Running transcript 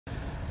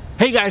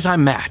Hey guys,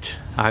 I'm Matt.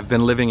 I've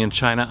been living in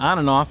China on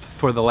and off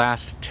for the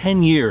last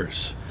 10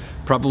 years,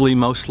 probably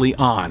mostly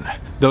on.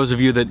 Those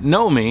of you that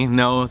know me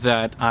know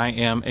that I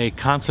am a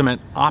consummate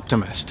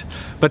optimist.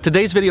 But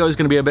today's video is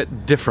going to be a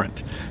bit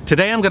different.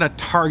 Today I'm going to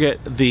target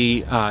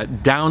the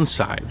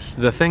downsides,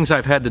 the things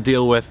I've had to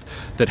deal with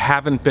that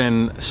haven't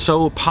been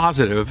so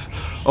positive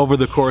over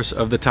the course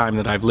of the time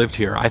that I've lived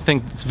here. I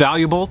think it's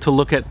valuable to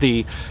look at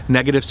the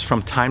negatives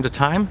from time to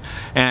time,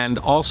 and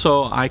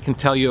also I can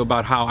tell you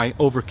about how I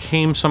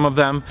overcame some of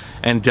them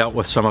and dealt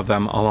with some of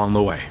them along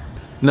the way.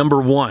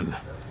 Number one,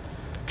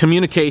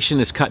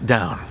 communication is cut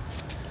down.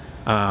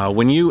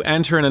 When you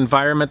enter an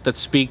environment that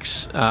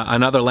speaks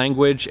another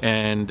language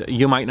and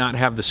you might not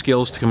have the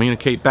skills to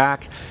communicate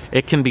back,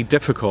 it can be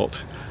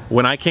difficult.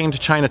 When I came to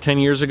China 10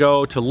 years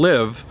ago to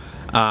live,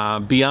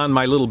 beyond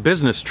my little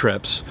business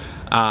trips,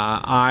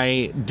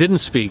 I didn't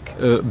speak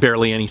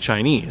barely any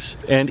Chinese.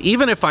 And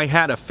even if I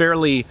had a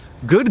fairly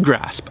good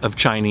grasp of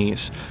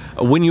Chinese,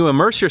 when you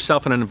immerse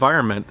yourself in an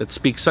environment that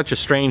speaks such a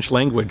strange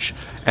language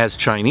as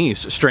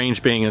Chinese,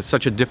 strange being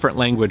such a different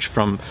language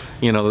from,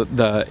 you know,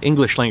 the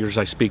English language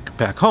I speak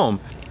back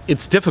home,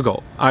 it's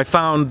difficult. I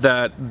found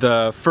that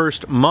the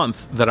first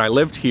month that I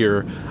lived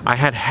here, I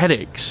had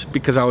headaches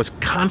because I was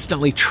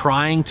constantly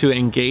trying to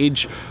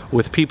engage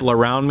with people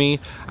around me.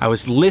 I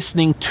was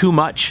listening too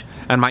much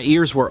and my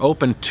ears were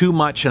open too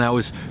much, and I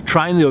was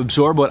trying to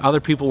absorb what other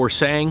people were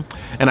saying,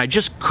 and I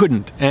just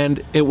couldn't.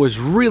 And it was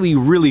really,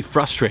 really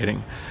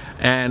frustrating.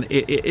 And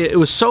it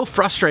was so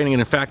frustrating,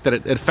 in fact, that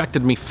it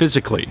affected me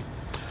physically.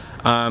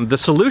 The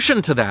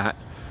solution to that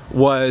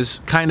was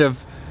kind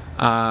of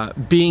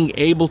being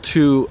able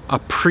to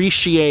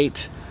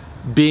appreciate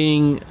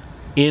being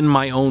in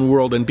my own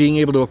world and being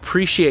able to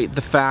appreciate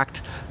the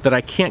fact that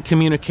I can't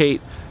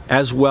communicate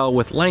as well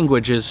with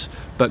languages,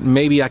 but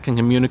maybe I can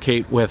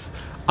communicate with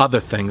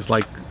other things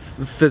like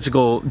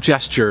physical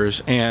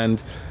gestures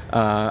and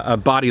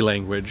body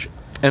language.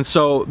 And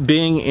so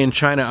being in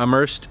China,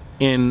 immersed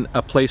in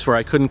a place where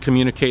I couldn't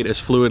communicate as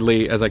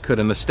fluidly as I could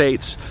in the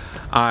States,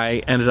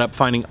 I ended up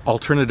finding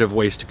alternative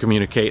ways to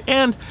communicate,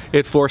 and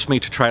it forced me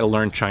to try to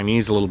learn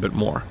Chinese a little bit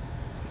more.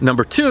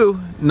 Number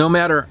two, no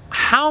matter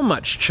how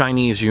much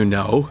Chinese you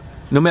know,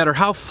 no matter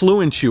how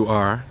fluent you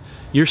are,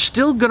 you're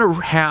still gonna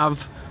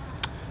have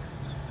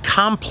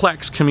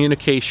complex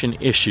communication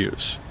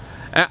issues.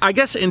 I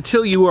guess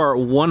until you are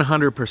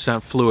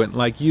 100% fluent,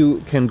 like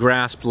you can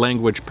grasp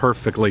language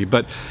perfectly.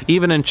 But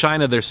even in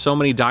China, there's so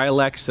many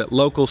dialects that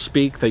locals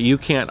speak that you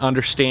can't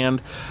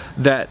understand,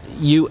 that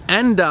you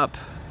end up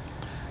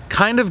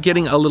kind of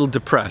getting a little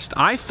depressed.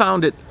 I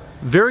found it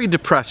very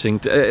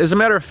depressing. As a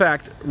matter of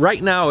fact,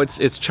 right now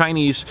it's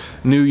Chinese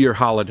New Year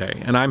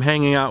holiday, and I'm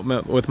hanging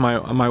out with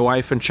my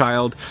wife and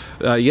child.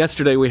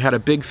 Yesterday we had a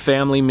big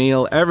family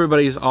meal.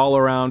 Everybody's all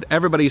around.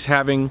 Everybody's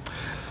having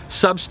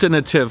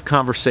substantive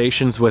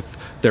conversations with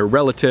their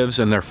relatives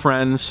and their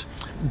friends,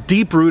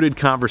 deep-rooted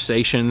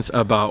conversations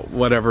about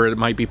whatever. It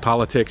might be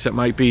politics, it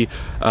might be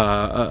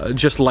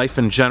just life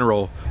in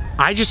general.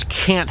 I just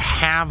can't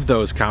have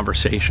those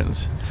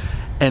conversations.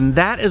 And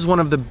that is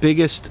one of the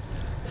biggest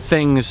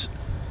things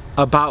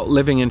about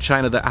living in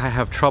China that I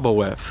have trouble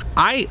with.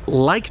 I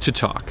like to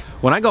talk.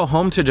 When I go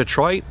home to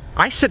Detroit,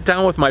 I sit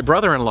down with my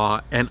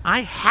brother-in-law and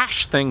I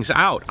hash things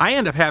out. I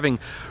end up having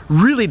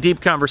really deep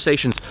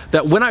conversations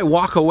that when I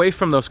walk away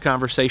from those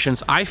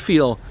conversations, I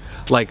feel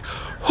like,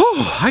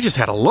 oh, I just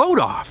had a load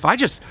off. I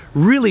just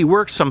really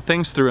worked some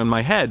things through in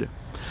my head.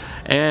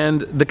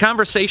 And the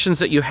conversations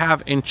that you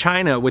have in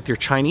China with your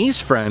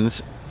Chinese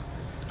friends,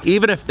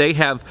 even if they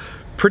have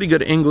pretty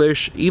good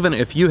English, even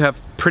if you have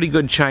pretty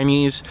good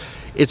Chinese,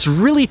 it's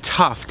really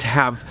tough to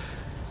have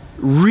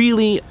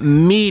really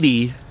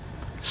meaty,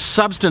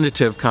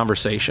 substantive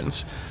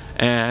conversations.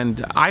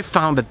 And I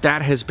found that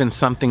that has been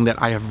something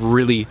that I have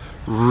really,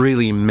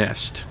 really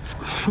missed.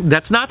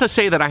 That's not to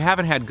say that I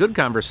haven't had good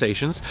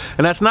conversations,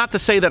 and that's not to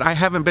say that I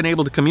haven't been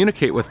able to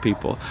communicate with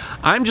people.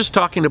 I'm just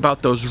talking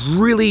about those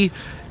really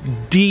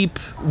deep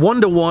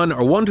one-to-one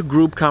or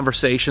one-to-group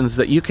conversations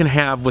that you can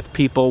have with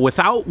people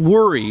without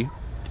worry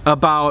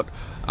about,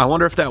 I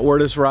wonder if that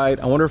word is right,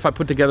 I wonder if I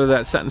put together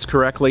that sentence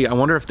correctly, I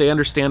wonder if they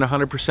understand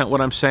 100% what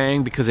I'm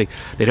saying, because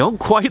they don't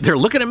quite, they're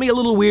looking at me a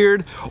little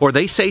weird, or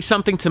they say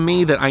something to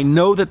me that I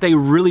know that they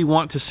really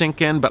want to sink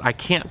in, but I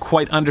can't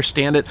quite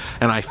understand it,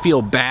 and I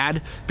feel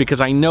bad because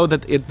I know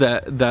that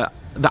the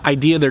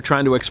idea they're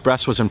trying to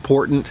express was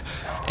important,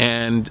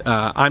 and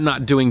I'm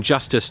not doing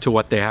justice to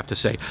what they have to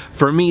say.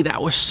 For me,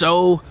 that was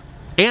so,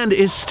 and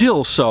is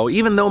still so,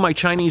 even though my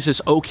Chinese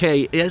is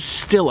okay, it's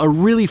still a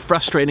really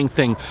frustrating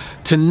thing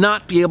to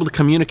not be able to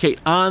communicate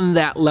on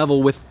that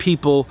level with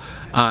people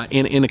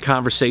in a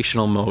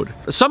conversational mode.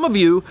 Some of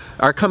you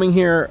are coming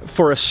here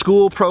for a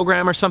school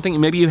program or something.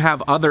 Maybe you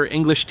have other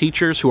English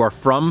teachers who are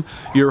from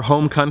your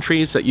home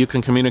countries that you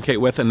can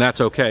communicate with, and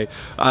that's okay.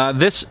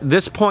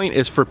 This point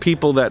is for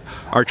people that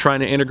are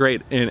trying to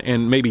integrate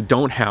and maybe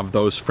don't have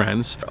those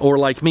friends. Or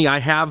like me, I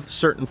have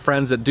certain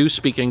friends that do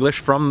speak English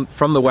from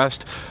the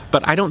West,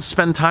 but I don't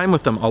spend time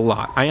with them a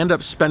lot. I end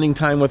up spending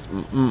time with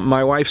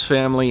my wife's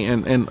family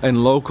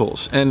and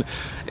locals. And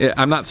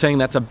I'm not saying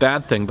that's a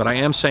bad thing, but I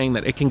am saying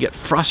that it can get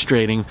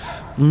frustrating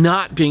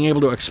not being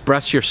able to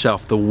express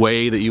yourself the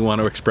way that you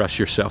want to express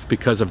yourself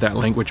because of that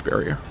language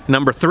barrier.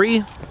 Number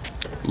 3,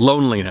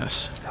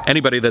 loneliness.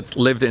 Anybody that's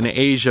lived in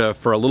Asia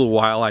for a little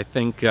while, I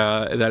think,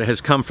 that has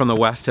come from the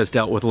West has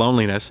dealt with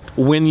loneliness.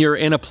 When you're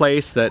in a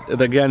place that,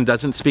 again,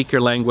 doesn't speak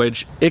your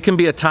language, it can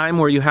be a time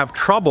where you have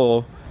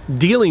trouble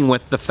dealing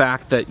with the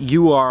fact that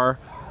you are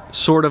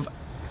sort of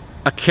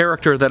a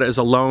character that is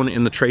alone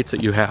in the traits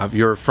that you have.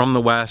 You're from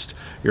the West,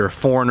 you're a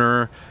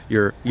foreigner,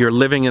 you're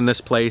living in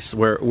this place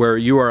where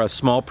you are a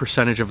small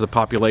percentage of the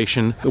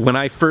population. When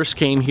I first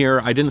came here,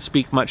 I didn't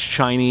speak much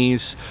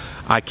Chinese.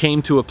 I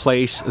came to a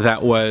place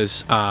that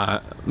was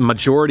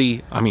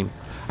majority,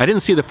 I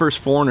didn't see the first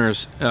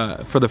foreigners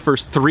for the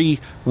first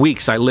 3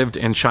 weeks I lived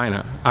in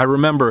China. I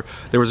remember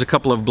there was a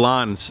couple of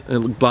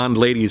blonde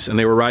ladies, and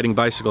they were riding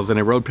bicycles, and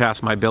they rode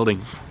past my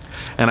building.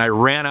 And I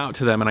ran out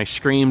to them and I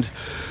screamed,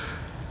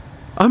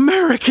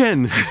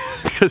 "American!"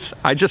 because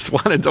I just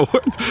wanted to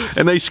work.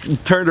 And they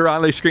turned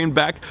around, they screamed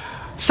back,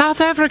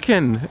 "South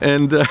African!"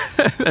 And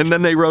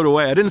then they rode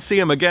away. I didn't see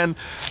him again.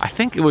 I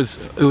think it was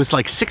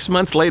like 6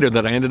 months later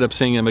that I ended up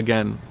seeing him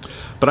again.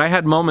 But I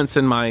had moments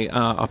in my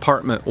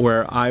apartment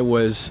where I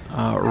was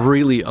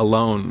really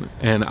alone,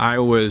 and I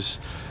was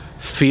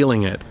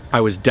feeling it. I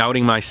was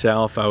doubting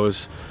myself,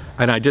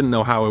 and I didn't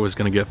know how I was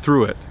going to get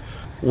through it.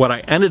 What I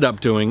ended up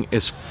doing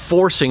is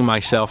forcing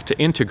myself to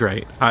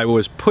integrate. I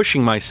was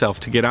pushing myself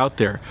to get out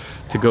there,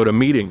 to go to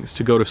meetings,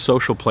 to go to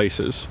social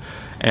places,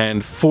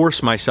 and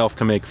force myself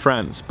to make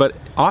friends. But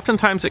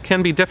oftentimes it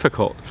can be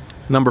difficult.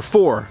 Number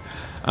 4,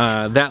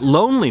 that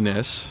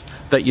loneliness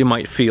that you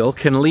might feel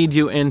can lead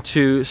you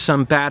into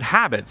some bad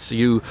habits.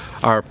 You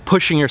are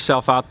pushing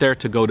yourself out there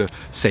to go to,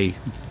 say,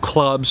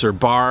 clubs or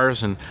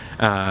bars and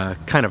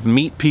kind of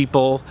meet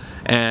people.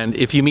 And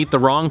if you meet the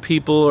wrong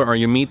people or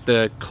you meet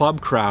the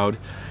club crowd,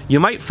 you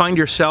might find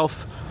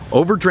yourself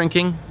over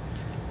drinking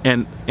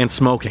and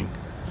smoking.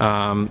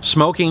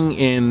 Smoking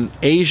in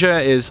Asia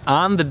is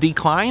on the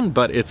decline,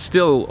 but it's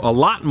still a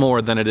lot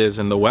more than it is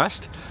in the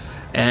West.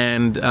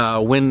 And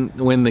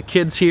when the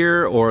kids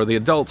here or the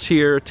adults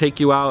here take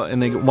you out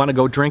and they want to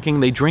go drinking,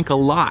 they drink a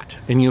lot,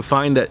 and you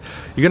find that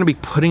you're going to be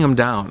putting them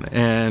down.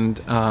 And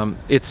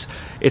it's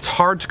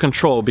hard to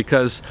control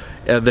because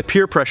the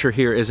peer pressure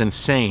here is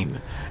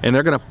insane, and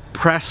they're going to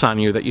press on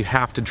you that you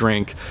have to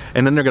drink,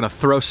 and then they're going to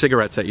throw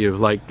cigarettes at you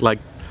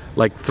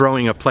like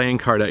throwing a playing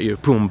card at you,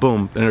 boom,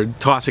 boom, and they're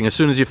tossing. As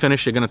soon as you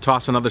finish, you're going to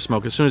toss another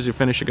smoke. As soon as you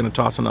finish, you're going to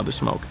toss another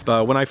smoke.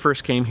 But when I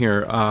first came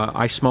here,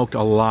 I smoked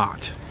a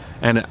lot.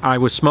 And I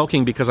was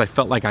smoking because I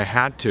felt like I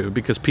had to,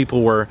 because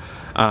people were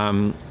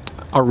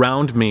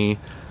around me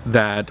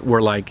that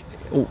were like,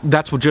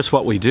 that's just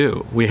what we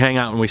do. We hang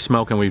out and we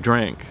smoke and we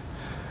drink.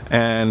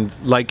 And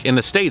like in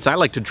the States, I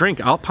like to drink.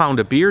 I'll pound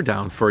a beer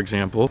down, for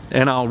example,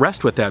 and I'll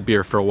rest with that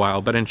beer for a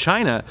while. But in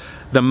China,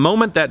 the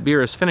moment that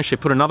beer is finished, they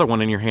put another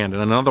one in your hand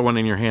and another one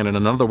in your hand and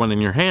another one in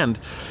your hand.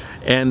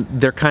 And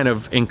they're kind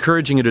of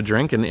encouraging you to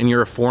drink, and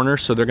you're a foreigner,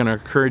 so they're going to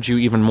encourage you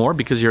even more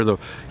because you're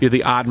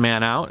the odd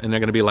man out, and they're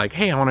going to be like,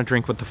 hey, I want to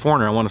drink with the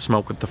foreigner, I want to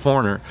smoke with the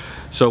foreigner.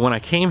 So when I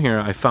came here,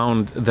 I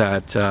found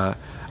that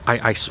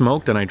I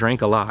smoked and I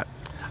drank a lot.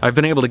 I've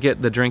been able to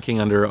get the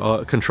drinking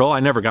under control. I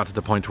never got to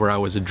the point where I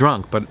was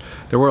drunk, but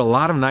there were a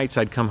lot of nights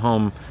I'd come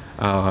home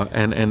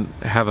and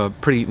have a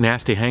pretty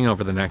nasty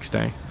hangover the next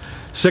day.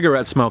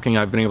 Cigarette smoking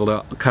I've been able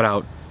to cut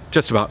out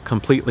just about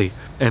completely,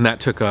 and that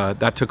took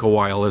a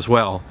while as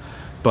well.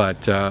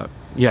 But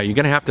yeah, you're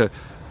gonna have to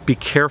be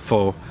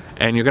careful,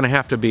 and you're gonna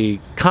have to be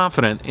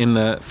confident in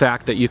the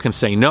fact that you can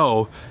say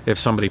no if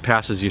somebody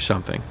passes you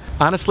something.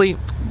 Honestly,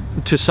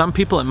 to some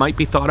people it might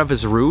be thought of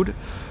as rude,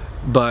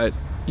 but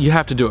you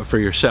have to do it for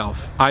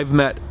yourself. I've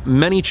met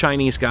many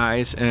Chinese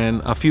guys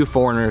and a few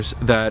foreigners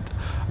that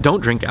don't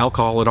drink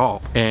alcohol at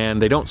all,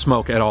 and they don't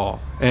smoke at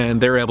all,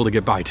 and they're able to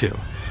get by too.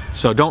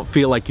 So don't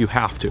feel like you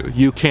have to.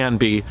 You can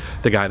be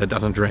the guy that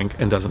doesn't drink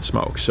and doesn't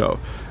smoke, so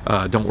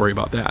don't worry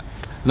about that.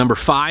 Number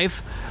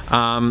 5,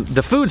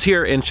 the foods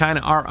here in China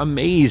are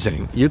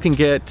amazing. You can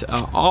get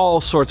all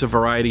sorts of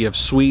variety of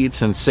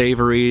sweets and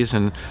savories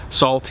and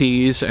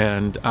salties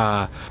and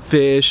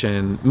fish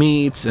and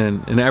meats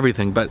and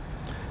everything, but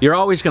you're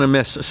always going to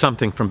miss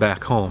something from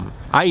back home.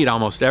 I eat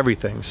almost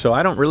everything, so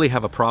I don't really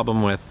have a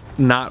problem with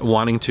not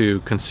wanting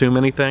to consume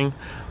anything,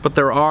 but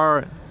there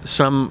are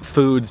some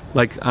foods,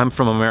 like I'm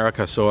from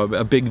America, so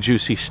a big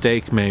juicy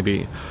steak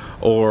maybe,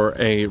 or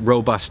a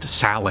robust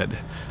salad.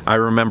 I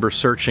remember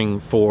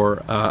searching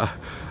for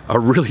a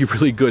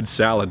really good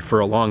salad for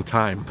a long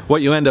time.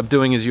 What you end up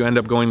doing is you end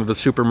up going to the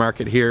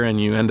supermarket here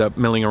and you end up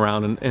milling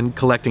around and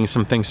collecting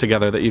some things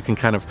together that you can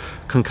kind of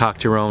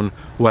concoct your own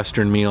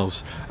Western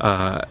meals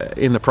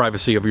in the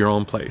privacy of your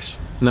own place.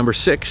 Number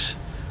 6,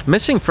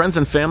 missing friends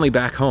and family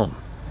back home.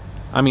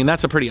 I mean,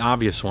 that's a pretty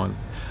obvious one.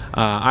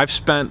 I've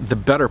spent the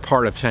better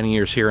part of 10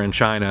 years here in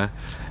China,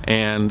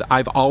 and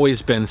I've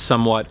always been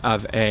somewhat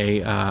of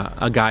a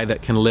guy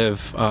that can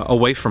live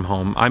away from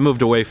home. I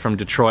moved away from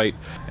Detroit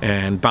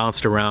and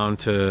bounced around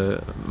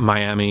to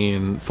Miami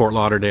and Fort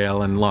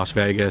Lauderdale and Las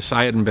Vegas.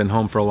 I hadn't been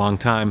home for a long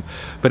time,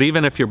 but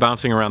even if you're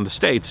bouncing around the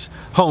States,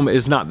 home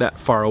is not that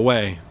far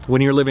away.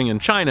 When you're living in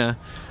China,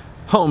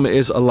 home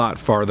is a lot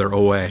farther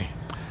away.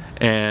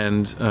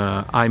 And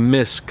I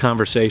miss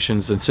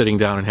conversations and sitting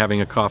down and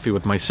having a coffee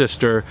with my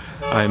sister.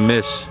 I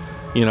miss,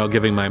 you know,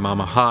 giving my mom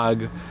a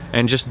hug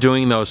and just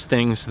doing those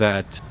things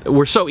that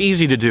were so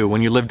easy to do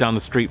when you live down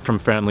the street from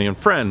family and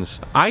friends.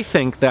 I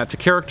think that's a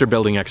character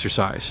building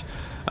exercise.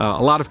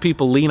 A lot of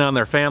people lean on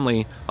their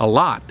family a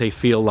lot. They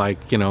feel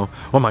like, you know,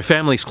 well, my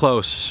family's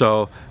close,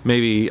 so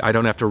maybe I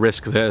don't have to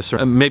risk this,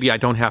 or maybe I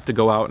don't have to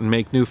go out and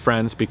make new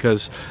friends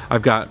because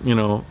I've got, you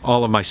know,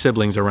 all of my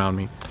siblings around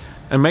me.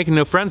 And making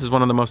new friends is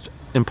one of the most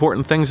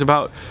important things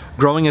about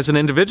growing as an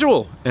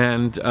individual,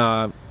 and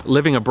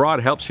living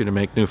abroad helps you to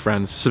make new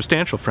friends,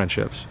 substantial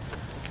friendships.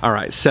 All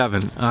right,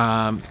 7.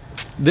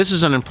 This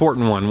is an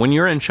important one. When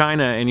you're in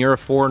China and you're a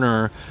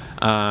foreigner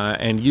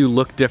and you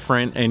look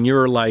different and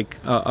you're like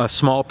a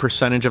small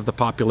percentage of the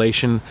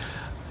population,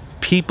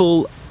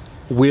 people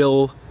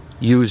will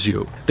use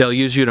you. They'll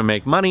use you to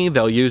make money,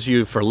 they'll use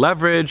you for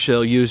leverage,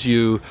 they'll use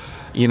you,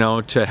 you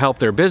know, to help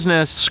their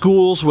business.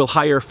 Schools will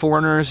hire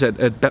foreigners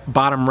at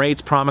bottom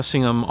rates,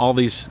 promising them all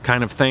these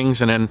kind of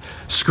things, and then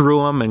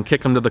screw them and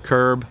kick them to the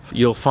curb.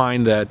 You'll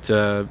find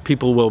that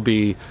people will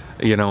be,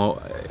 you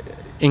know,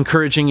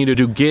 encouraging you to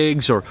do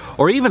gigs,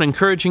 or even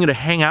encouraging you to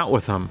hang out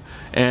with them.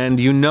 And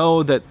you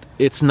know that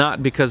it's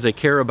not because they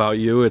care about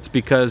you, it's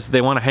because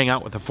they want to hang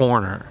out with a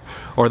foreigner,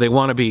 or they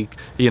want to be,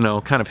 you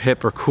know, kind of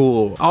hip or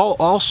cool.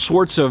 All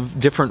sorts of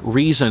different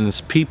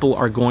reasons people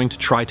are going to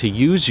try to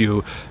use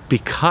you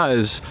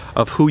because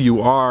of who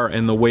you are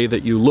and the way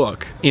that you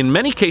look. In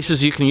many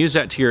cases, you can use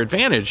that to your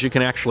advantage. You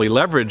can actually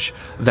leverage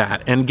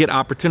that and get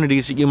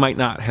opportunities that you might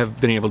not have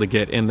been able to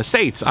get in the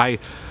States. I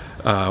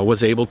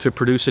was able to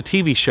produce a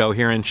TV show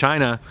here in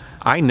China.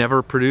 I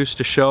never produced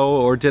a show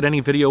or did any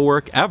video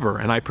work ever,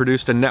 and I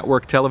produced a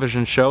network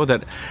television show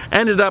that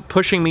ended up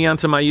pushing me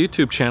onto my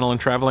YouTube channel and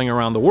traveling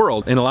around the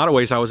world. In a lot of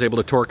ways, I was able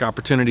to torque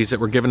opportunities that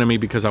were given to me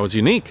because I was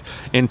unique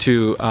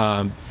into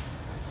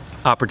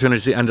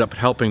opportunities that ended up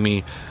helping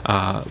me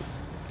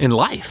in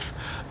life.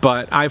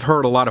 But I've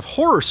heard a lot of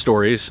horror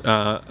stories,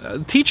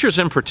 teachers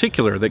in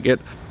particular, that get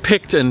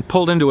picked and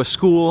pulled into a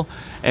school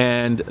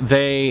and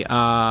they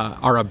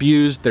are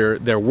abused,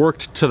 they're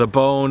worked to the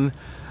bone,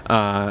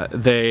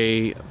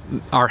 they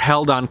are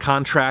held on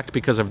contract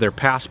because of their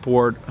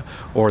passport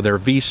or their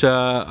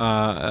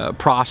visa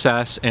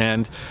process,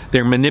 and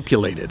they're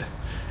manipulated.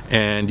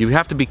 And you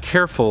have to be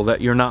careful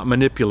that you're not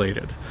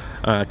manipulated.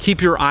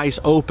 Keep your eyes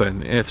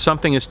open. If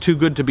something is too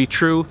good to be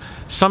true,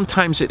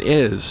 sometimes it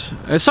is.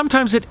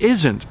 Sometimes it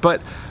isn't,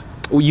 but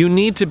you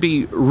need to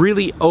be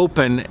really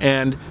open,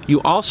 and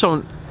you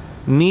also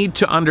need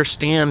to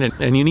understand,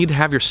 and you need to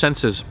have your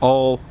senses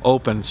all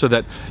open so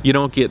that you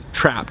don't get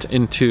trapped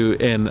into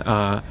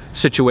a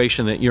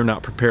situation that you're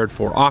not prepared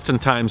for.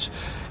 Oftentimes,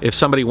 if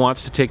somebody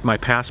wants to take my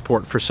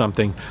passport for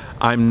something,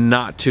 I'm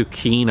not too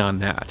keen on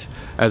that,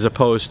 as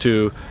opposed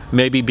to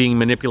maybe being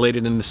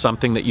manipulated into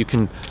something that you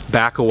can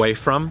back away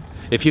from.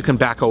 If you can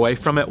back away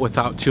from it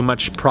without too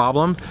much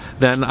problem,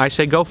 then I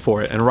say go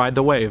for it and ride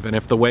the wave. And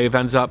if the wave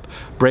ends up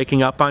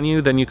breaking up on you,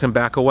 then you can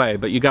back away.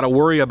 But you got to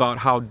worry about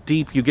how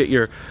deep you get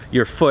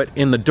your foot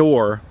in the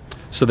door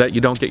so that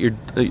you don't get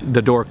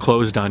the door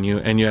closed on you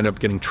and you end up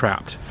getting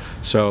trapped.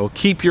 So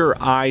keep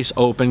your eyes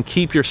open,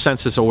 keep your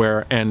senses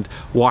aware, and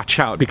watch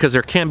out, because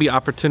there can be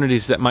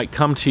opportunities that might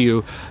come to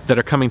you that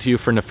are coming to you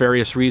for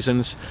nefarious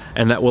reasons,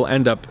 and that will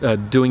end up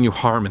doing you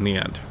harm in the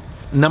end.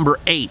 Number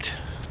 8,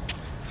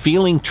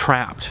 feeling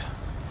trapped.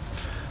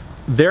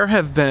 There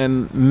have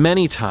been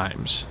many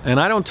times,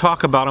 and I don't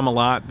talk about them a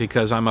lot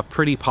because I'm a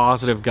pretty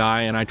positive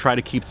guy and I try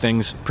to keep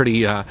things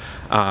pretty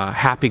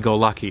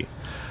happy-go-lucky.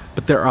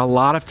 But there are a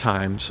lot of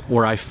times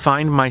where I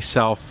find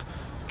myself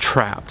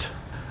trapped.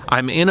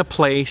 I'm in a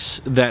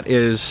place that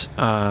is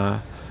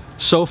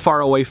so far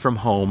away from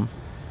home.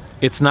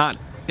 It's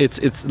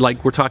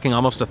like we're talking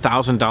almost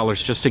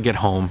 $1,000 just to get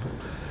home.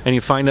 And you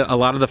find that a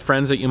lot of the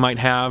friends that you might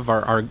have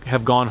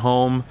have gone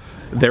home.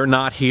 They're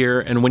not here,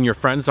 and when your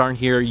friends aren't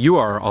here, you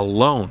are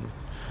alone.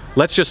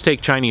 Let's just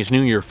take Chinese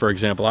New Year, for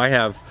example. I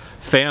have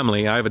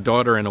family, I have a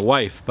daughter and a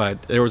wife,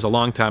 but there was a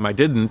long time I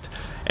didn't,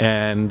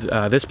 and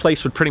this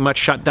place would pretty much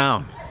shut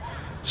down.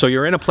 So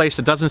you're in a place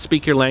that doesn't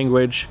speak your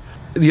language.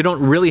 You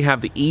don't really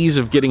have the ease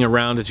of getting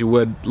around as you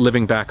would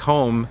living back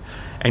home,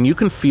 and you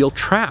can feel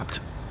trapped.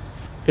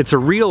 It's a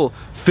real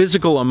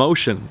physical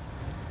emotion.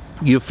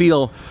 You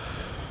feel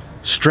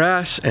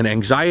stress and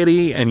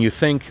anxiety, and you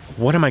think,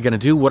 what am I going to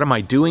do? What am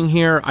I doing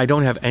here? I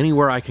don't have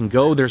anywhere I can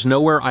go. There's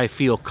nowhere I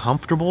feel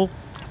comfortable,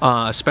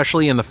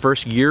 especially in the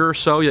first year or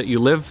so that you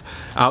live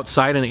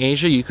outside in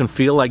Asia. You can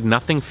feel like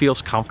nothing feels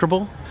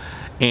comfortable,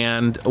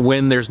 And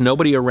when there's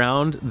nobody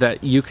around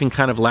that you can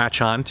kind of latch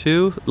on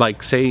to,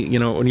 like say, you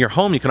know, when you're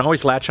home, you can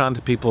always latch on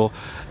to people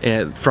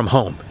from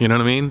home, you know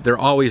what I mean? They're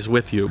always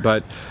with you,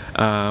 but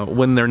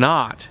when they're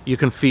not, you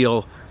can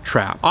feel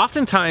trapped.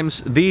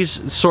 Oftentimes,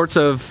 these sorts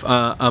of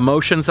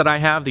emotions that I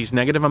have, these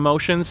negative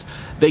emotions,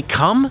 they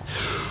come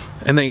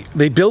and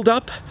they build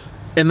up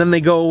and then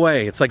they go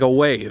away. It's like a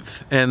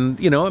wave. And,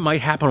 you know, it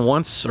might happen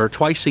once or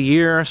twice a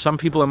year. Some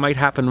people it might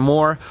happen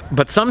more.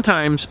 But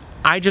sometimes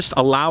I just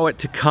allow it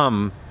to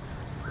come,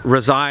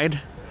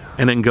 reside,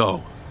 and then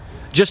go.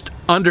 Just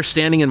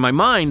understanding in my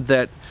mind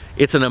that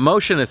it's an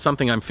emotion, it's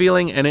something I'm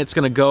feeling, and it's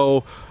gonna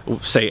go,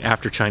 say,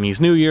 after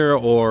Chinese New Year,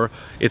 or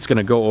it's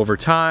gonna go over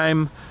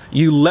time.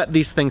 You let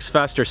these things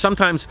fester.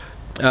 Sometimes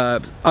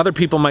other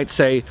people might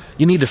say,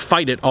 you need to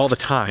fight it all the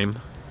time.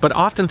 But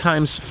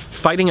oftentimes,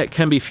 fighting it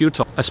can be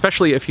futile,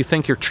 especially if you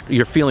think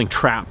you're feeling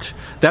trapped.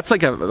 That's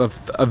like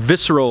a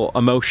visceral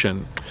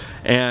emotion,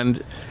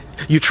 and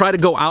you try to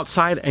go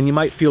outside, and you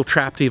might feel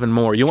trapped even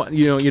more.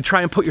 You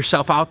try and put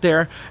yourself out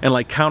there and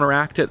like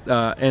counteract it,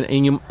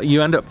 and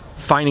you end up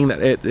finding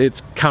that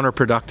it's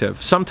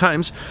counterproductive.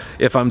 Sometimes,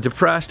 if I'm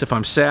depressed, if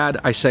I'm sad,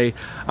 I say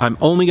I'm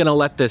only going to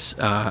let this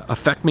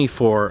affect me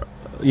for,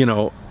 you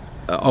know,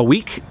 a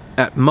week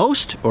at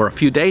most, or a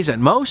few days at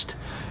most,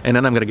 and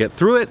then I'm going to get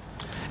through it.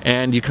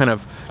 And you kind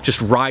of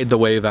just ride the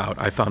wave out.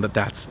 I found that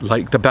that's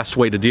like the best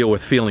way to deal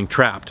with feeling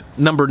trapped.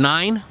 Number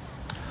 9,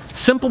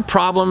 simple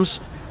problems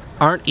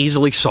aren't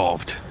easily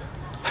solved.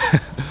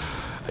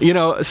 You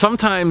know,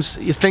 sometimes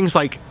things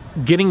like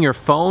getting your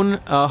phone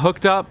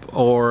hooked up,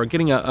 or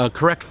getting a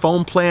correct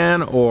phone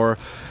plan, or,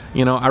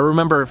 you know, I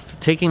remember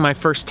taking my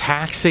first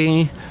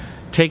taxi,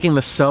 taking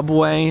the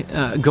subway,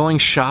 going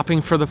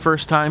shopping for the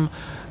first time.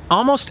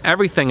 Almost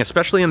everything,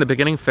 especially in the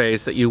beginning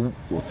phase, that you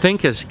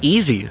think is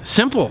easy,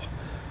 simple,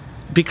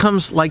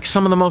 becomes like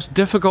some of the most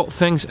difficult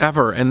things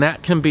ever, and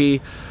that can be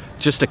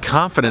just a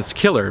confidence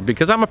killer,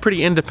 because I'm a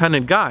pretty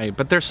independent guy,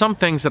 but there's some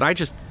things that I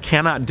just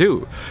cannot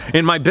do.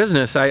 In my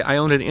business, I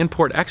owned an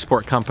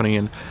import-export company,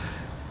 and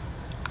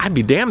I'd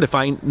be damned if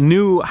I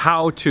knew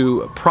how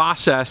to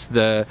process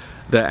the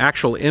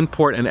actual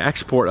import and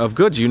export of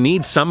goods. You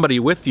need somebody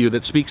with you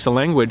that speaks the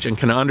language and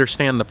can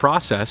understand the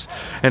process,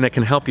 and that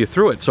can help you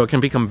through it. So it can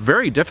become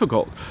very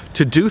difficult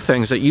to do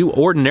things that you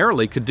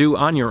ordinarily could do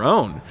on your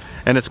own.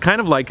 And it's kind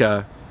of like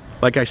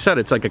I said,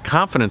 it's like a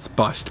confidence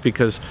bust,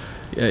 because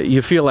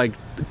you feel like,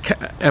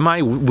 am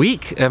I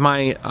weak? Am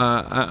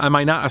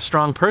I not a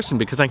strong person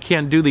because I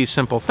can't do these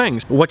simple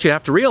things? What you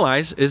have to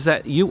realize is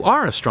that you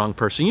are a strong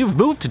person. You've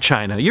moved to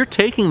China. You're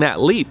taking that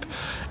leap.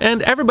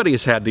 And everybody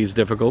has had these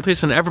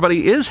difficulties, and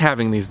everybody is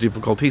having these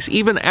difficulties,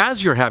 even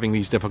as you're having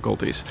these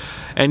difficulties.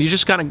 And you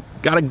just gotta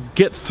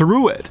get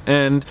through it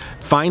and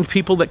find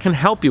people that can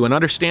help you, and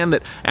understand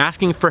that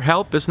asking for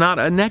help is not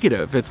a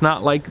negative. It's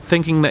not like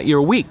thinking that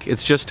you're weak.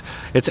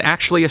 It's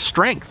actually a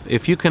strength.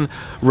 If you can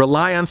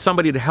rely on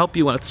somebody to help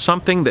you with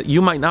something that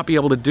you might not be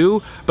able to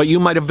do, but you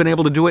might have been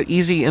able to do it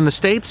easy in the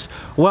States,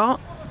 well,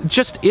 it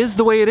just is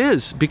the way it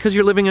is, because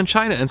you're living in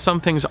China and some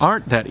things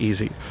aren't that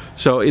easy.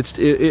 So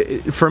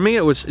for me,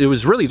 it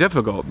was really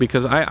difficult,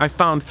 because I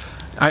found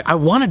I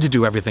wanted to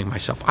do everything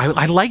myself.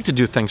 I like to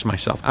do things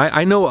myself.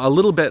 I know a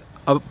little bit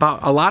about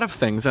a lot of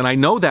things, and I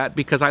know that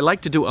because I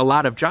like to do a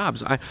lot of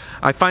jobs.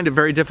 I find it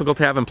very difficult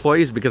to have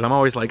employees, because I'm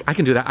always like, I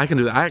can do that, I can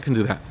do that, I can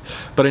do that.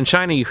 But in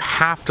China, you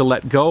have to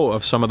let go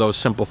of some of those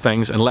simple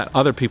things and let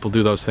other people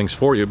do those things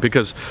for you,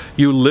 because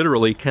you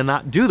literally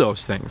cannot do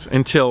those things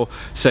until,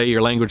 say,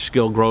 your language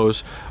skill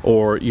grows,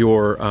 or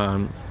you're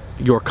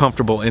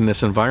comfortable in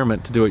this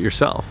environment to do it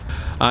yourself.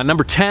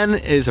 Number 10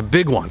 is a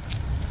big one.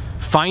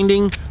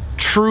 Finding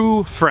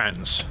true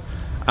friends.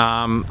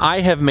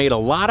 I have made a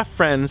lot of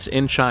friends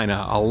in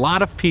China. A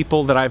lot of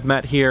people that I've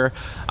met here,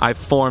 I've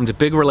formed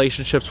big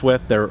relationships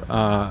with. They're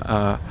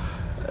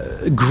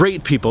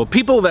great people.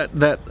 People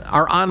that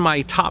are on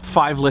my top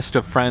 5 list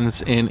of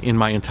friends in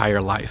my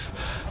entire life.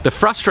 The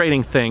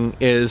frustrating thing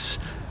is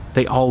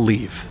they all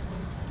leave.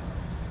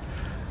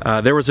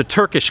 There was a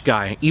Turkish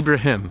guy,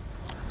 Ibrahim.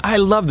 I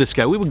love this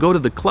guy. We would go to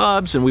the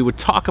clubs and we would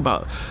talk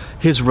about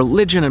his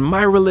religion and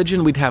my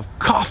religion. We'd have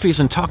coffees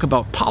and talk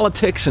about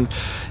politics, and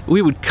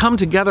we would come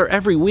together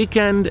every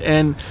weekend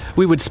and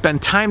we would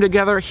spend time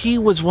together. He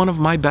was one of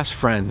my best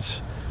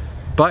friends,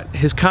 but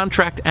his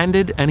contract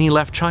ended and he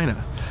left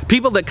China.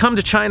 People that come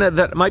to China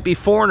that might be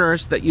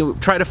foreigners that you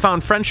try to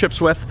found friendships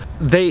with,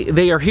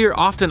 they are here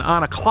often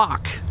on a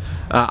clock.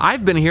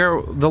 I've been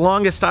here the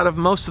longest out of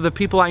most of the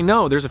people I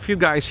know. There's a few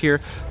guys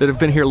here that have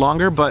been here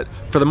longer, but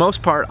for the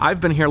most part,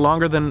 I've been here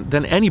longer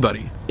than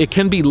anybody. It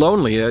can be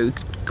lonely. It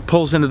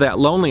pulls into that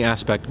lonely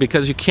aspect,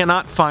 because you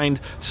cannot find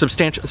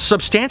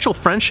substantial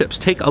friendships.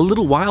 Take a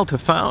little while to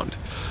found.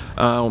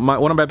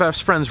 One of my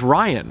best friends,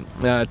 Ryan,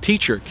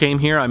 teacher, came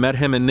here. I met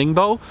him in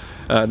Ningbo.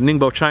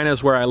 Ningbo, China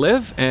is where I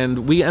live,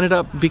 and we ended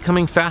up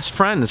becoming fast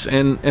friends,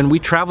 and we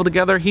travel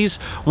together. He's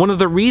one of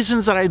the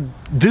reasons that I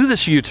do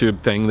this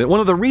YouTube thing, that one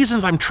of the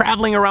reasons I'm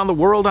traveling around the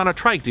world on a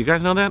trike. Do you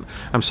guys know that?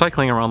 I'm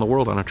cycling around the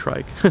world on a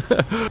trike.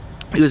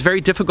 It was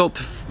very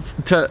difficult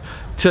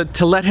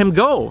to let him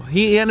go.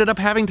 He ended up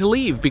having to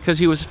leave because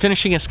he was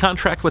finishing his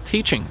contract with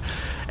teaching.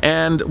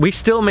 And we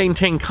still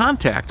maintain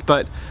contact,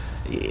 but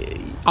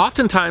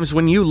oftentimes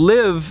when you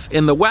live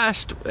in the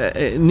West,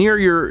 near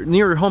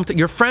your home,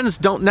 your friends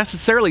don't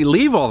necessarily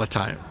leave all the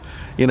time,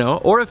 you know,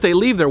 or if they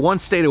leave, they're one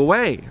state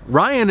away.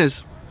 Ryan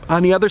is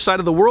on the other side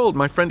of the world.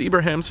 My friend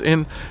Ibrahim's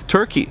in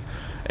Turkey,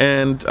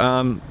 and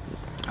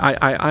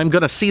I'm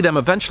gonna see them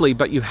eventually,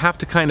 but you have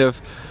to kind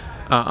of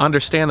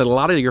understand that a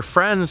lot of your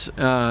friends,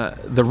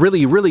 the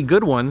really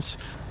good ones,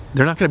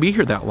 they're not gonna be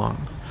here that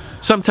long.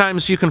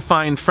 Sometimes you can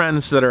find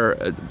friends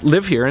that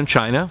live here in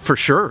China, for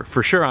sure,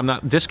 I'm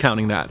not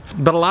discounting that.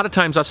 But a lot of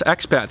times us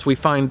expats, we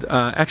find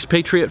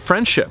expatriate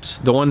friendships,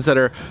 the ones that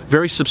are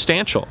very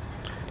substantial.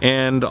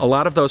 And a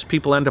lot of those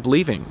people end up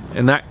leaving,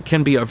 and that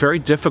can be a very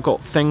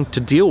difficult thing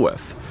to deal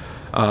with.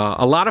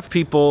 A lot of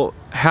people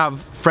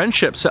have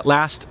friendships that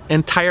last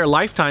entire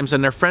lifetimes,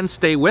 and their friends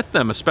stay with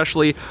them,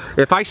 especially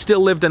if I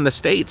still lived in the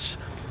States.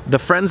 The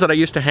friends that I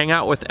used to hang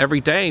out with every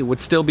day would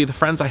still be the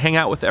friends I hang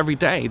out with every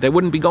day. They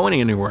wouldn't be going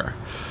anywhere.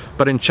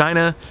 But in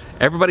China,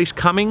 everybody's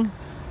coming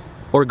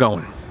or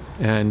going.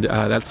 And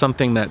that's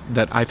something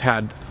that I've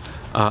had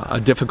a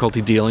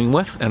difficulty dealing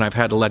with, and I've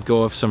had to let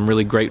go of some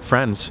really great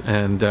friends,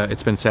 and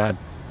it's been sad.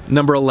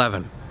 Number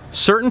 11,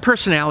 certain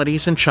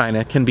personalities in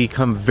China can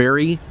become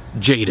very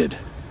jaded.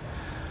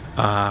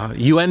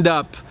 You end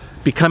up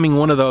becoming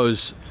one of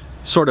those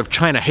sort of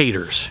China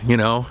haters, you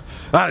know?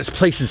 Ah, this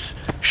place is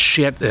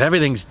shit,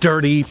 everything's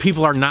dirty,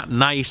 people are not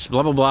nice,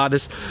 blah, blah, blah.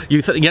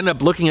 You end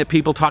up looking at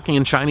people talking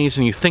in Chinese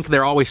and you think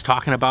they're always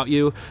talking about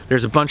you.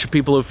 There's a bunch of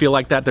people who feel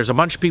like that. There's a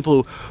bunch of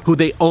people who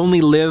they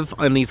only live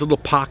on these little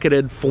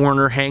pocketed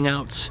foreigner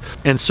hangouts.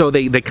 And so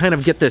they kind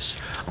of get this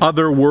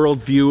other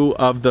world view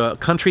of the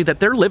country that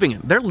they're living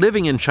in. They're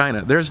living in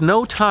China. There's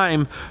no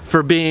time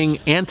for being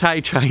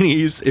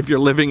anti-Chinese if you're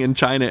living in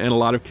China in a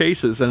lot of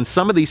cases. And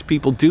some of these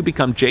people do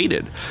become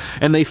jaded,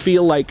 and they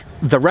feel like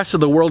the rest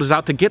of the world is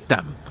out to get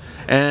them.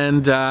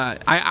 And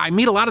I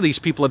meet a lot of these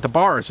people at the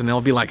bars, and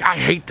they'll be like, I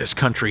hate this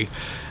country.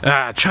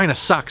 China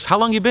sucks. How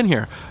long you been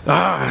here?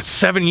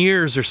 7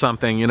 years or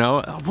something, you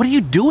know? What are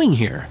you doing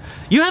here?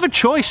 You have a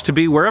choice to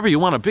be wherever you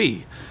want to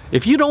be.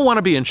 If you don't want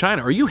to be in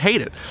China or you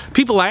hate it,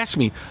 people ask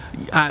me,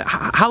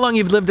 how long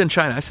you've lived in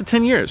China? I said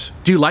 10 years.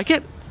 Do you like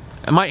it?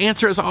 And my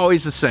answer is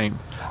always the same.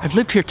 I've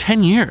lived here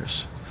 10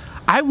 years.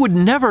 I would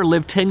never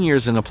live 10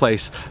 years in a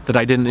place that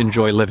I didn't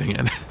enjoy living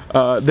in.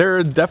 There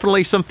are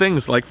definitely some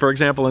things, like for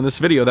example in this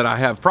video, that I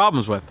have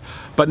problems with,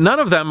 but none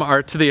of them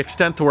are to the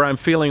extent to where I'm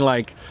feeling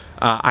like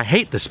I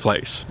hate this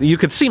place. You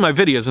could see my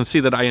videos and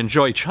see that I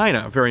enjoy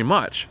China very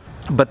much,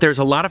 but there's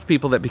a lot of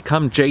people that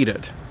become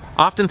jaded.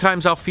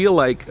 Oftentimes I'll feel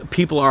like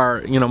people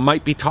are, you know,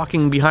 might be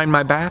talking behind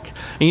my back,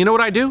 and you know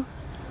what I do?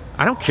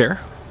 I don't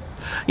care.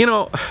 You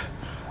know,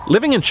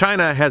 living in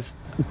China has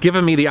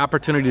given me the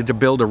opportunity to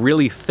build a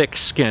really thick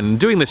skin.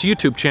 Doing this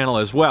YouTube channel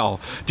as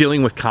well,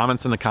 dealing with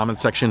comments in the comment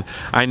section.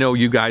 I know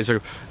you guys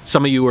are,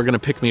 some of you are gonna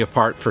pick me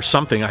apart for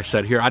something I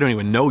said here. I don't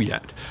even know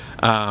yet.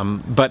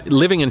 But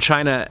living in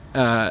China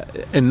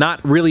and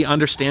not really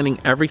understanding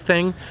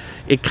everything,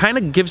 it kind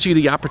of gives you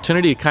the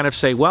opportunity to kind of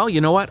say, well,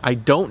 you know what? I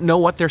don't know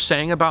what they're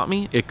saying about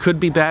me. It could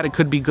be bad, it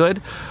could be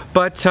good,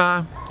 but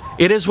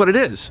it is what it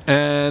is.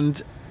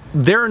 And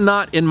they're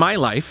not in my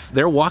life.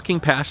 They're walking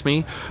past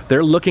me.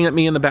 They're looking at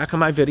me in the back of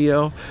my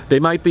video.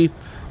 They might be,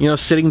 you know,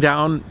 sitting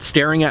down,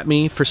 staring at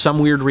me for some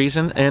weird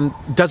reason. And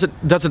does it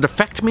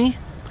affect me?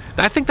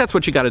 I think that's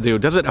what you got to do.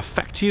 Does it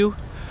affect you?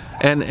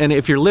 And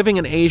if you're living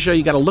in Asia,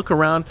 you got to look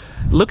around,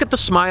 look at the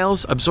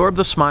smiles, absorb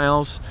the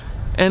smiles,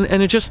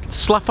 and just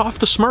slough off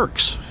the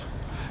smirks.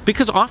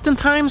 Because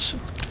oftentimes,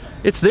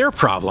 it's their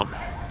problem.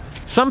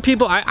 Some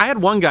people, I had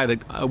one guy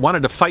that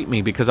wanted to fight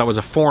me because I was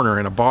a foreigner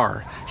in a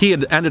bar. He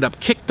had ended up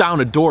kicked down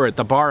a door at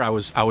the bar I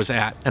was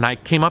at, and I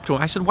came up to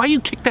him. I said, "Why you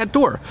kick that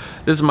door?"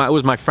 It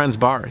was my friend's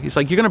bar. He's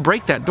like, "You're gonna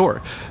break that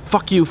door."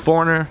 "Fuck you,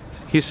 foreigner."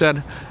 He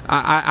said,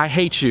 I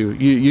hate you.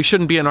 You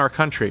shouldn't be in our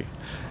country."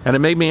 And it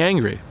made me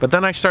angry. But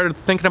then I started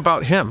thinking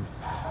about him.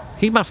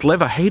 He must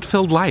live a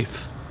hate-filled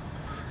life.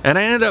 And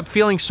I ended up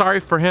feeling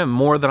sorry for him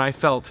more than I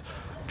felt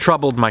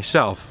troubled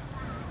myself.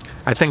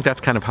 I think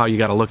that's kind of how you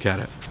gotta look at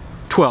it.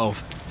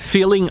 12,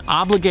 feeling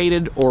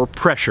obligated or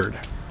pressured.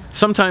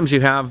 Sometimes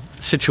you have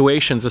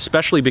situations,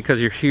 especially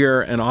because you're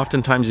here and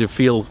oftentimes you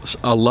feel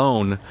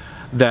alone,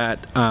 that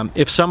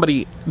if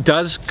somebody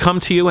does come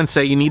to you and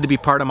say you need to be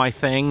part of my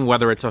thing,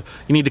 whether it's you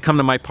need to come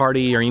to my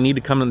party, or you need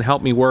to come and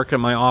help me work at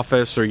my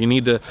office, or you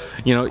need to,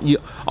 you know,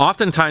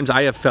 oftentimes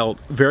I have felt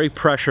very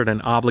pressured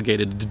and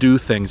obligated to do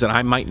things that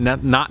I might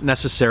not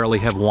necessarily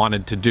have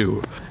wanted to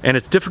do. And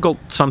it's difficult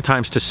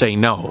sometimes to say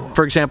no.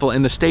 For example,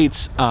 in the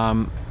States,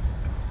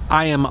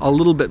 I am a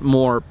little bit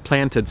more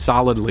planted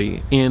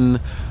solidly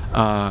in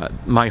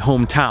my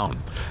hometown.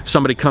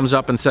 Somebody comes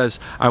up and says,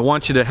 I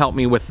want you to help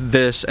me with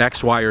this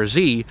X, Y, or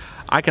Z.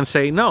 I can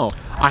say, no,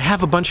 I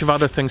have a bunch of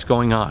other things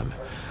going on.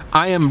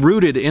 I am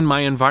rooted in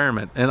my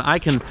environment, and I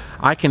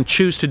can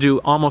choose to do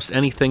almost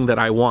anything that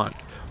I want.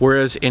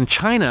 Whereas in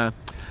China,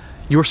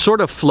 you're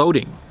sort of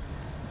floating.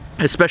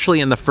 especially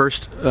in the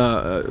first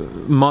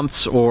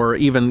months or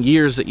even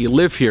years that you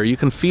live here, you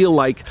can feel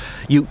like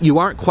you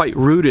aren't quite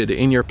rooted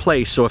in your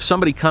place. So if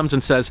somebody comes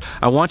and says,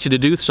 I want you to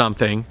do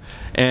something,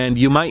 and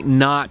you might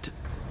not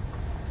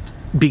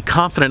be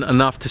confident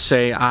enough to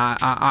say,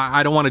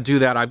 I don't want to do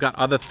that, I've got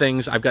other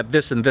things, I've got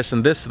this and this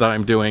and this that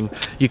I'm doing.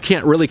 You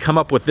can't really come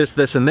up with this,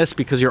 this, and this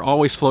because you're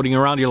always floating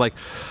around. You're like,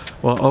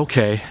 well,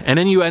 okay. And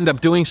then you end up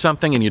doing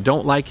something and you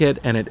don't like it,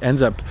 and it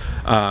ends up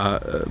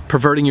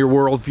perverting your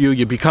worldview.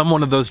 You become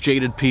one of those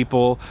jaded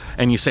people,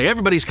 and you say,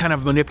 everybody's kind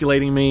of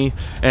manipulating me,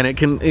 and it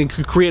can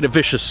create a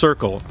vicious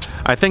circle.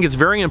 I think it's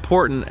very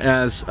important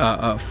as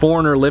a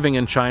foreigner living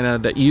in China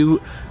that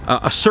you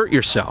assert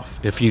yourself.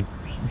 If you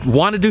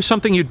want to do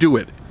something, you do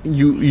it.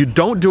 You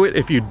don't do it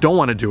if you don't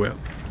want to do it,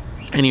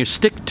 and you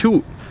stick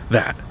to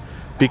that.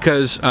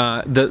 Because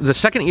the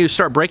second you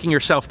start breaking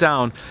yourself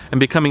down and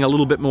becoming a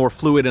little bit more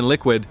fluid and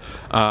liquid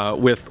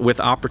with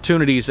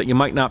opportunities that you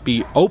might not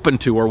be open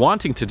to or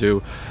wanting to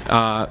do,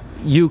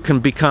 you can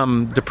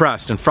become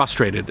depressed and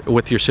frustrated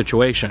with your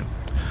situation.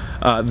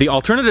 The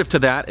alternative to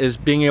that is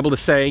being able to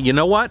say, you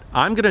know what,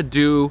 I'm going to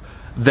do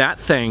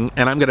that thing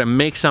and I'm going to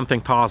make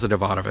something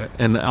positive out of it.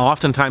 And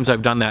oftentimes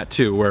I've done that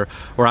too, where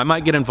I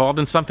might get involved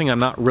in something I'm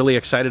not really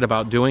excited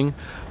about doing,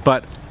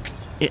 but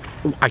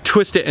I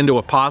twist it into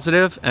a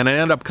positive, and I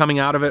end up coming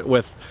out of it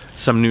with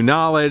some new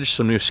knowledge,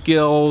 some new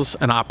skills,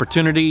 an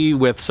opportunity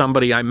with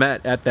somebody I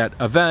met at that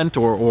event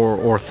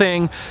or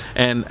thing,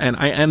 and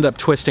I end up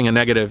twisting a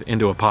negative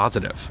into a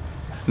positive.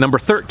 Number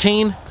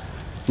 13,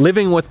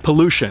 living with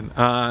pollution.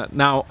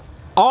 Now,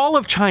 all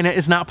of China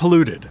is not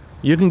polluted.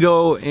 You can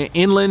go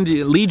inland,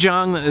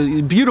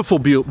 Lijiang, beautiful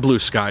blue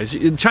skies.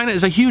 China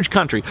is a huge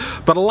country,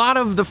 but a lot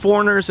of the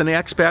foreigners and the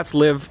expats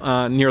live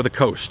near the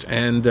coast,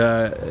 and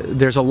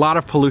there's a lot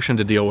of pollution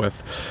to deal with.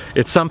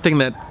 It's something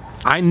that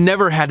I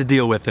never had to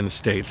deal with in the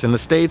States. In the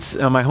States,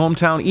 my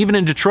hometown, even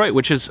in Detroit,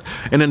 which is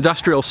an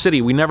industrial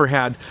city, we never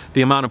had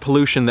the amount of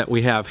pollution that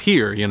we have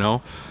here, you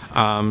know.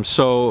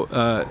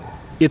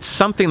 It's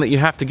something that you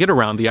have to get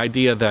around, the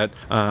idea that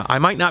I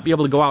might not be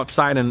able to go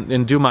outside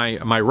and do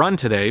my run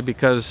today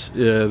because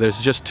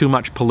there's just too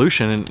much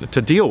pollution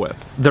to deal with.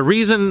 The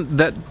reason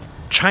that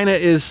China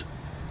is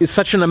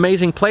such an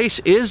amazing place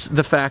is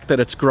the fact that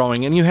it's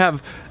growing, and you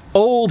have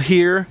old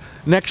here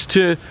next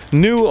to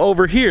new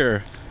over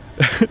here.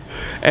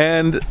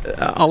 And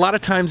a lot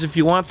of times if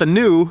you want the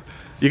new,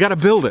 you got to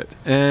build it,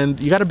 and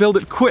you got to build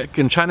it quick,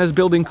 and China's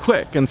building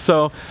quick. And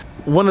so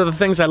one of the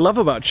things I love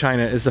about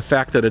China is the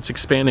fact that it's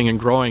expanding and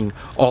growing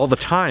all the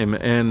time.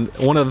 And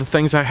one of the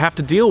things I have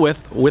to deal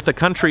with a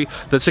country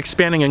that's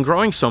expanding and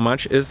growing so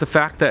much is the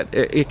fact that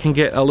it can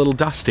get a little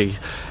dusty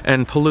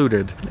and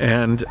polluted.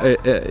 And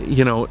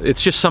you know,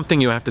 it's just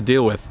something you have to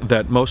deal with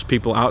that most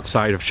people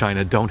outside of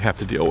China don't have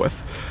to deal with.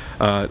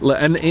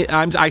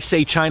 I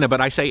say China, but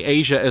I say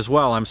Asia as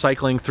well. I'm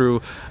cycling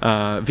through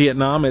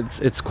Vietnam.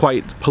 It's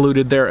quite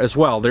polluted there as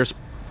well. There's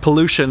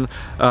pollution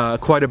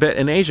quite a bit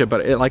in Asia,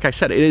 but like I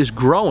said, it is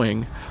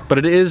growing, but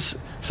it is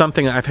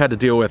something I've had to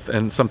deal with,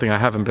 and something I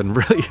haven't been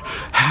really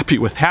happy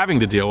with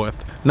having to deal with.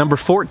 Number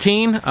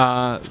 14,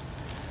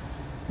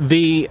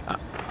 the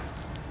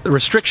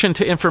restriction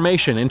to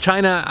information. In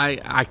China,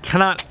 I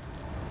cannot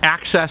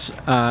access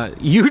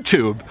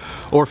YouTube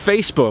or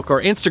Facebook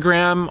or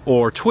Instagram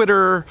or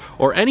Twitter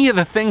or any of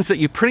the things that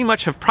you pretty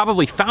much have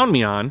probably found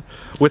me on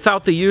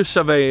without the use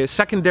of a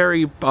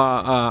secondary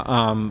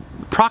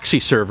proxy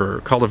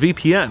server called a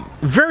VPN.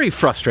 Very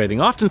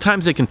frustrating.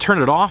 Oftentimes they can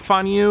turn it off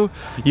on you.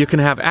 You can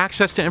have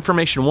access to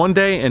information one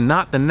day and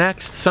not the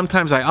next.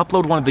 Sometimes I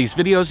upload one of these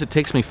videos, it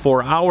takes me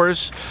 4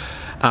 hours.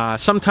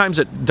 Sometimes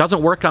it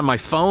doesn't work on my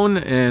phone,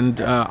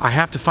 and I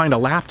have to find a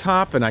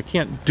laptop, and I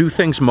can't do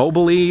things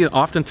mobily.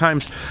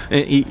 Oftentimes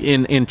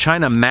in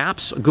China,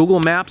 maps, Google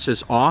Maps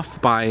is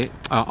off by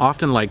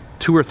often like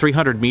 200 or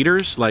 300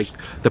 meters. Like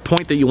the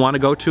point that you want to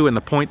go to and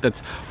the point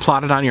that's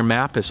plotted on your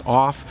map is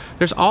off.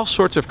 There's all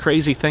sorts of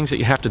crazy things that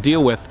you have to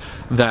deal with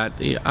that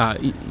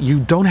you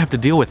don't have to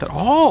deal with at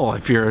all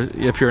if you're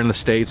in the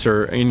States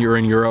or you're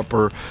in Europe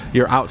or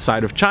you're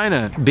outside of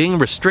China. Being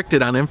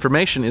restricted on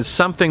information is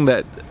something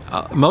that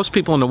most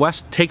people in the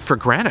West take for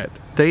granted.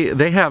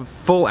 They have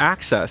full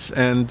access,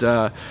 and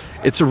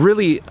it's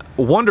really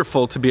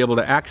wonderful to be able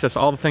to access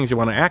all the things you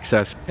want to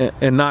access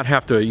and not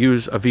have to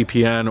use a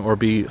VPN or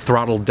be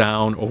throttled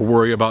down or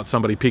worry about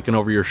somebody peeking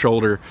over your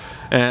shoulder.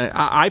 And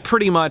I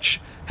pretty much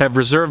have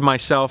reserved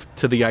myself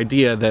to the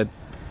idea that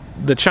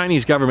the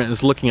Chinese government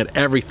is looking at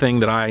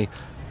everything that I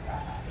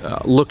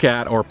look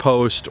at or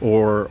post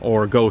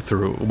or go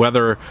through,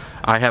 whether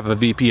I have a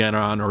VPN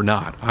on or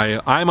not.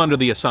 I'm under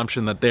the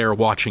assumption that they're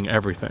watching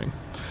everything.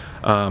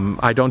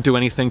 I don't do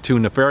anything too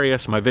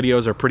nefarious. My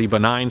videos are pretty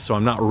benign, so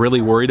I'm not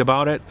really worried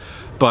about it,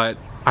 but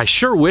I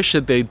sure wish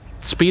that they'd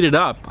speed it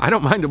up. I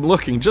don't mind them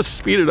looking, just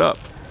speed it up.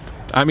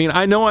 I mean,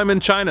 I know I'm in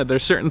China.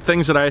 There's certain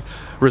things that I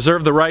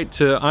reserve the right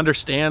to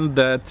understand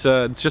that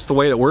it's just the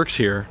way it works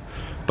here.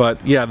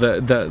 But yeah,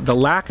 the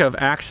lack of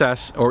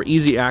access or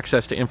easy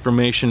access to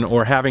information,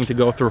 or having to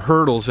go through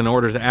hurdles in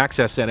order to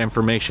access that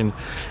information,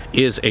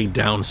 is a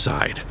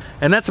downside.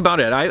 And that's about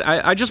it.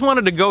 I just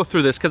wanted to go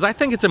through this because I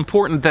think it's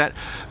important that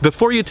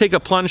before you take a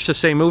plunge to,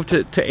 say, move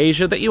to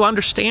Asia, that you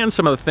understand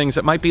some of the things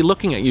that might be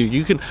looking at you.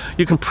 You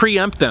can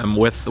preempt them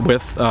with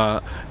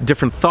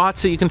different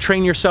thoughts that you can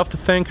train yourself to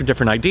think, or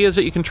different ideas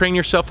that you can train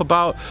yourself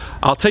about.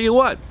 I'll tell you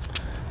what,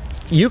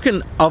 you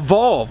can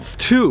evolve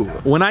too.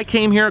 When I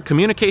came here,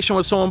 communication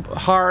was so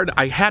hard.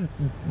 I had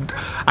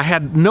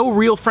no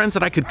real friends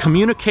that I could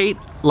communicate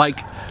like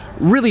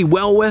really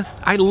well with.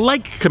 I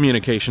like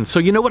communication, so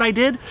you know what I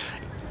did?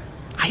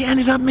 I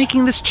ended up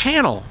making this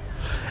channel,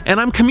 and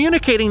I'm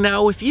communicating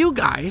now with you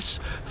guys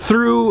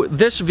through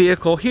this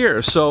vehicle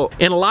here. So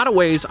in a lot of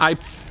ways, I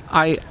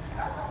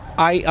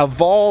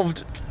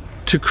evolved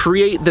to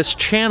create this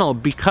channel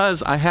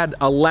because I had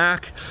a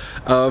lack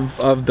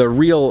of the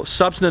real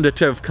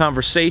substantive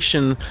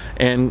conversation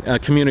and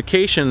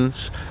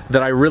communications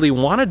that I really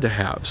wanted to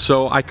have.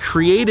 So I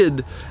created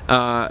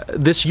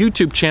this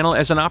YouTube channel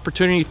as an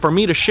opportunity for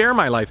me to share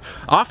my life.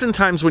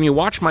 Oftentimes when you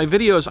watch my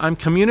videos, I'm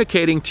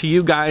communicating to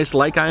you guys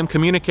like I am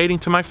communicating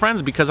to my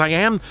friends, because I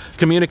am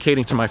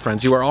communicating to my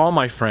friends. You are all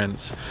my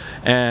friends.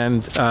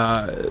 And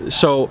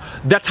so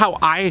that's how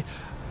I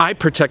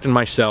protected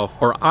myself,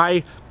 or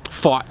I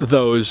fought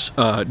those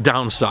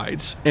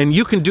downsides. And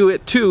you can do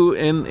it too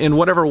in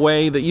whatever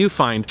way that you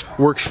find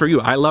works for you.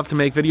 I love to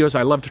make videos.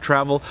 I love to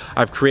travel.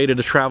 I've created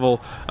a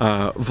travel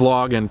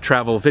vlog and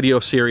travel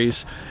video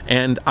series,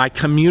 and I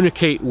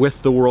communicate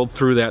with the world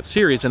through that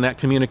series, and that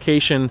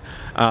communication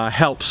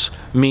helps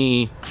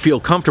me feel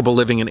comfortable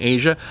living in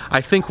Asia.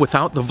 I think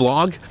without the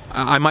vlog,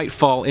 I might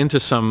fall into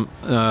some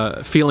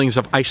feelings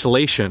of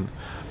isolation.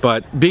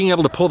 But being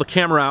able to pull the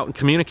camera out and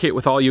communicate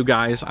with all you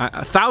guys,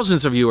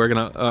 thousands of you are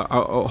gonna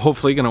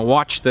hopefully gonna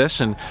watch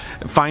this and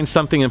find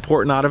something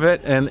important out of it.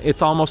 And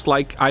it's almost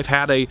like I've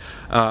had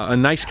a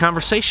nice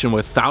conversation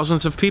with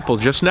thousands of people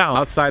just now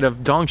outside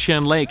of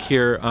Dongxian Lake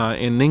here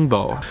in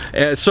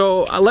Ningbo.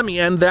 So let me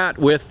end that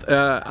with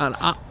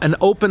an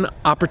open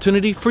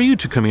opportunity for you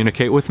to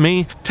communicate with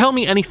me. Tell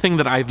me anything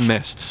that I've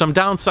missed, some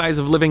downsides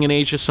of living in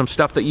Asia, some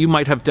stuff that you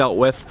might have dealt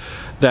with,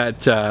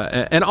 that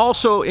and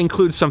also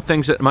include some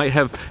things that might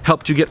have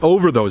helped you get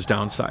over those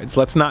downsides.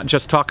 Let's not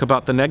just talk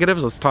about the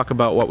negatives, let's talk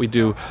about what we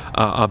do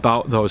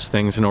about those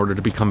things in order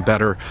to become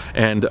better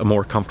and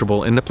more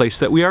comfortable in the place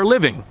that we are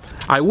living.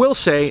 I will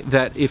say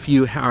that if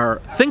you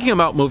are thinking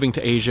about moving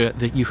to Asia,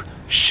 that you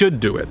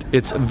should do it.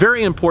 It's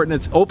very important.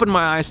 It's opened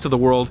my eyes to the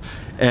world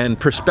and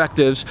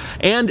perspectives,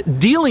 and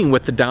dealing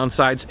with the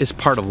downsides is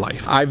part of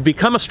life. I've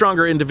become a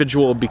stronger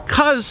individual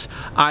because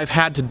I've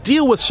had to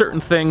deal with certain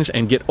things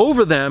and get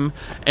over them,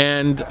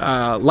 and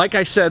like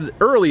I said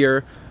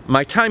earlier,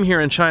 my time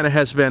here in China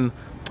has been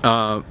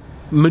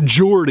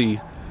majority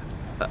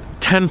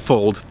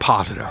tenfold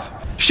positive.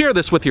 Share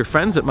this with your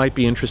friends that might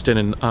be interested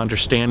in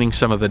understanding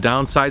some of the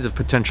downsides of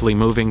potentially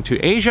moving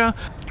to Asia.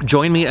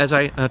 Join me as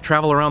I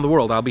travel around the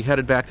world. I'll be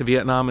headed back to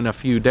Vietnam in a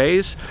few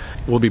days.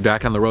 We'll be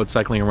back on the road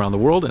cycling around the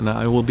world, and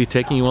I will be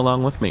taking you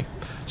along with me.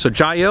 So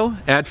Jayoe,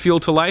 add fuel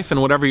to life in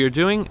whatever you're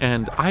doing,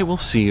 and I will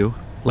see you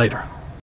later.